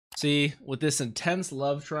See, with this intense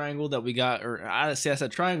love triangle that we got, or I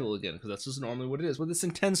said triangle again, because that's just normally what it is. With this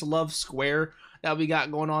intense love square that we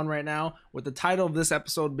got going on right now, with the title of this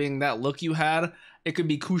episode being That Look You Had, it could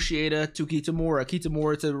be Kushieda to Kitamura,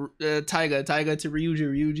 Kitamura to Taiga, Taiga to Ryuji,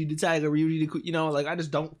 Ryuji to Taiga, Ryuji to, you know, like, I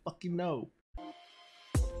just don't fucking know.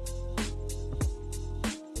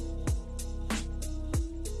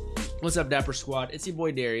 What's up, Dapper Squad? It's your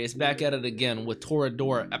boy Darius, back at it again with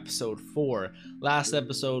Toradora episode 4. Last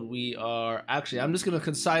episode we are... Actually, I'm just going to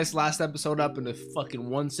concise last episode up into fucking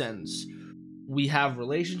one sentence. We have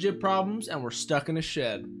relationship problems and we're stuck in a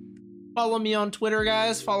shed. Follow me on Twitter,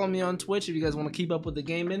 guys. Follow me on Twitch if you guys want to keep up with the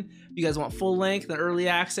gaming. If you guys want full length and early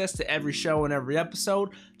access to every show and every episode,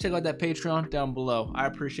 check out that Patreon down below. I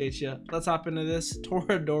appreciate you. Let's hop into this.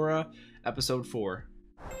 Toradora episode 4.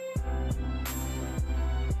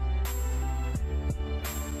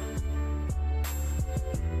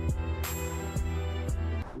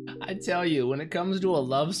 I tell you, when it comes to a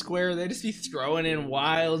love square, they just be throwing in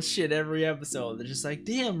wild shit every episode. They're just like,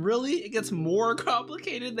 damn, really? It gets more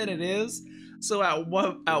complicated than it is? So at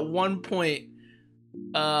one point,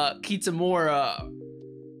 Kitamura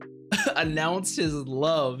announced his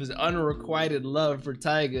love, his unrequited love for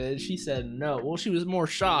Taiga, and she said no. Well, she was more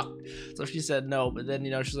shocked, so she said no, but then,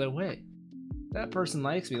 you know, she's like, wait, that person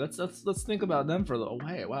likes me. Let's think about them for a little.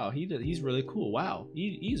 Wait, wow, he's really cool. Wow,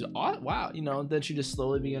 he's odd. Wow, you know. And then she just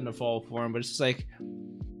slowly began to fall for him. But it's just like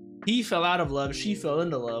he fell out of love, she fell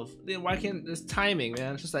into love. Then why can't this timing,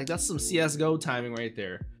 man? It's just like that's some CS:GO timing right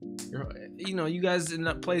there. You know, you guys in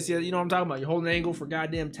that place, you know what I'm talking about. You're holding an angle for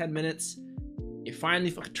goddamn 10 minutes. You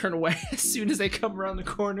finally fucking turn away as soon as they come around the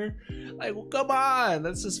corner. Like, well, come on,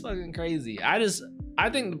 that's just fucking crazy. I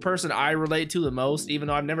think the person I relate to the most, even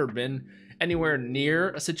though I've never been anywhere near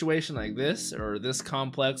a situation like this or this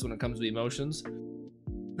complex when it comes to emotions.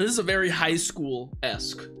 This is a very high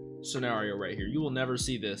school-esque scenario right here. You will never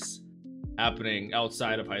see this happening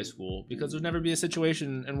outside of high school because there'll never be a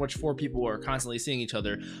situation in which 4 people are constantly seeing each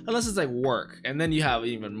other unless it's like work, and then you have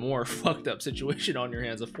even more fucked up situation on your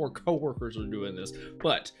hands if 4 coworkers are doing this.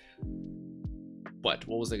 But what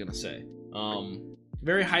was I gonna say?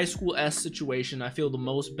 Very high school-esque situation. I feel the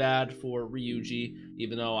most bad for Ryuji,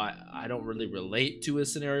 even though I don't really relate to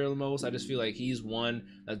his scenario the most. I just feel like he's one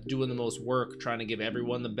that's doing the most work, trying to give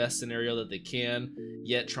everyone the best scenario that they can,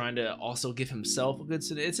 yet trying to also give himself a good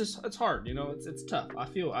scenario. It's hard, you know. It's tough. I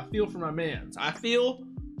feel for my mans. I feel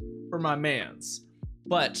for my mans.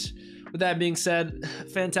 But with that being said,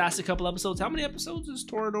 fantastic couple episodes. How many episodes is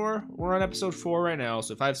Toradora? We're on episode 4 right now.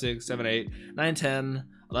 So 5, 6, 7, 8, 9, 10,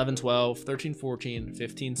 11, 12, 13, 14,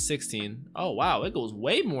 15, 16. Oh, wow. It goes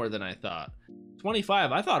way more than I thought.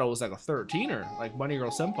 25. I thought it was like a 13er, like Bunny Girl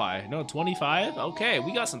Senpai. No, 25? Okay,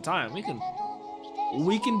 we got some time. We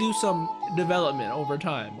can do some development over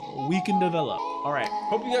time. We can develop. All right.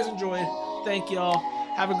 Hope you guys enjoyed. Thank y'all.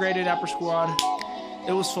 Have a great day, Dapper Squad.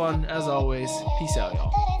 It was fun, as always. Peace out,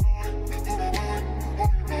 y'all.